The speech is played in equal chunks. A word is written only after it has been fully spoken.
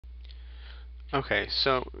Okay,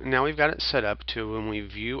 so now we've got it set up to when we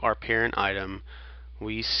view our parent item,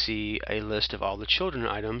 we see a list of all the children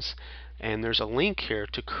items, and there's a link here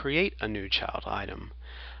to create a new child item.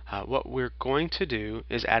 What we're going to do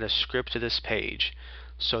is add a script to this page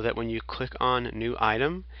so that when you click on new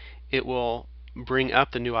item, it will bring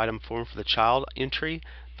up the new item form for the child entry,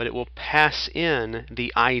 but it will pass in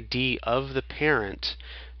the ID of the parent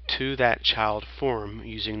to that child form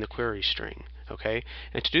using the query string. Okay,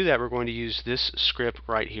 and to do that, we're going to use this script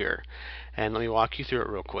right here. And let me walk you through it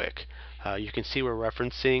real quick. You can see we're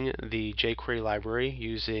referencing the jQuery library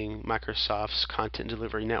using Microsoft's Content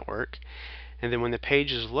Delivery Network. And then when the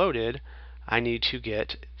page is loaded, I need to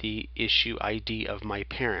get the issue ID of my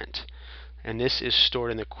parent. And this is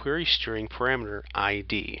stored in the query string parameter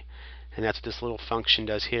ID. And that's what this little function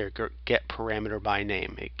does here, get parameter by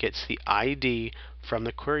name. It gets the ID from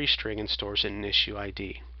the query string and stores it in issue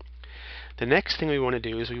ID. The next thing we want to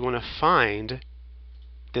do is we want to find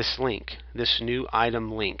this link, this new item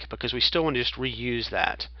link, because we still want to just reuse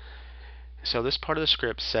that. So this part of the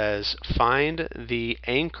script says find the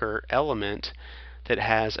anchor element that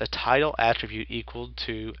has a title attribute equal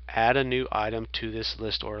to add a new item to this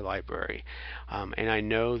list or library. And I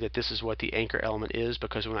know that this is what the anchor element is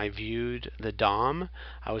because when I viewed the DOM,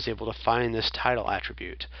 I was able to find this title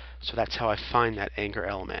attribute. So that's how I find that anchor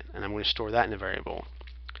element, and I'm going to store that in a variable.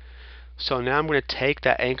 So now I'm going to take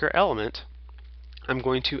that anchor element, I'm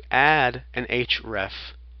going to add an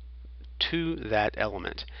href to that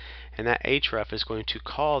element. And that href is going to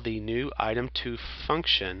call the new item2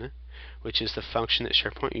 function, which is the function that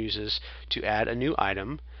SharePoint uses to add a new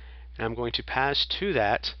item. And I'm going to pass to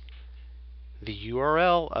that the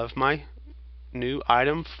URL of my new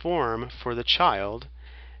item form for the child.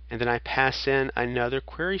 And then I pass in another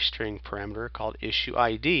query string parameter called issue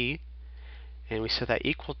ID. And we set that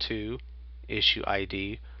equal to issue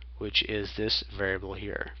ID, which is this variable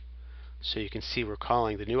here. So you can see we're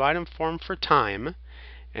calling the new item form for time,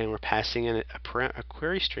 and we're passing in a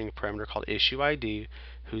query string parameter called issue ID,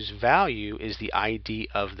 whose value is the ID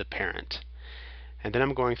of the parent. And then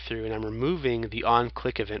I'm going through and I'm removing the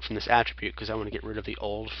on-click event from this attribute because I want to get rid of the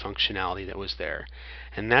old functionality that was there.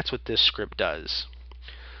 And that's what this script does.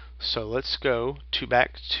 So let's go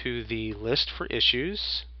back to the list for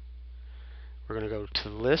issues. We're going to go to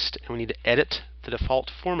the list, and we need to edit the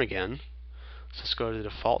default form again. So let's go to the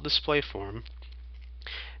default display form.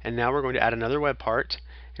 And now we're going to add another web part,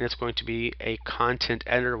 and it's going to be a content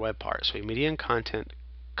editor web part. So a media and content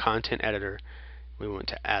editor, we want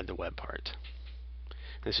to add the web part.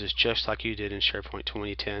 This is just like you did in SharePoint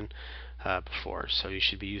 2010 before, so you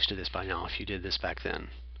should be used to this by now if you did this back then.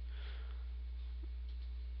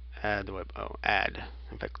 Add the web, add.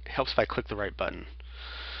 In fact, it helps if I click the right button.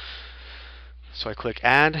 So I click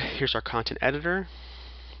add, here's our content editor.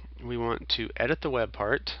 We want to edit the web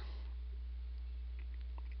part,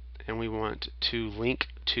 and we want to link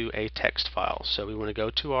to a text file. So we want to go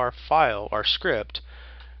to our file, our script,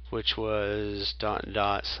 which was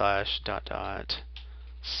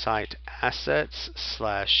site assets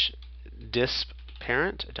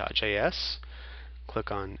 /dispparent.js. Click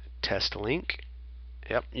on test link.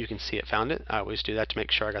 Yep, you can see it found it. I always do that to make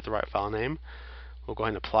sure I got the right file name. We'll go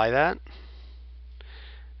ahead and apply that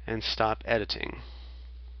and stop editing.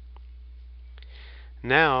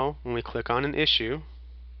 Now, when we click on an issue,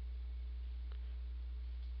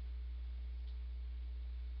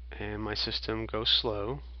 and my system goes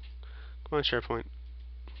slow, come on SharePoint.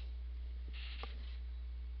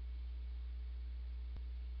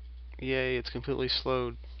 Yay, it's completely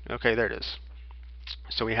slowed. Okay, there it is.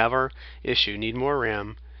 So we have our issue, need more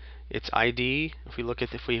RAM. Its ID, if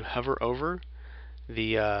we hover over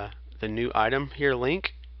the new item here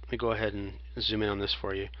link, let me go ahead and zoom in on this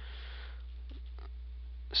for you.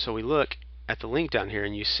 So we look at the link down here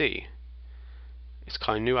and you see it's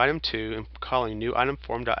calling new item 2 and calling new item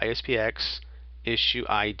form.aspx issue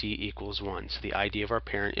ID equals 1. So the ID of our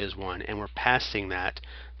parent is 1, and we're passing that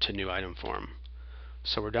to new item form.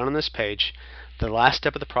 So we're done on this page. The last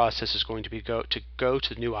step of the process is going to be go to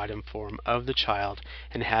the new item form of the child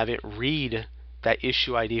and have it read that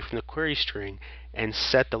issue ID from the query string and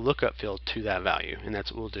set the lookup field to that value. And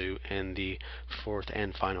that's what we'll do in the fourth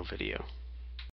and final video.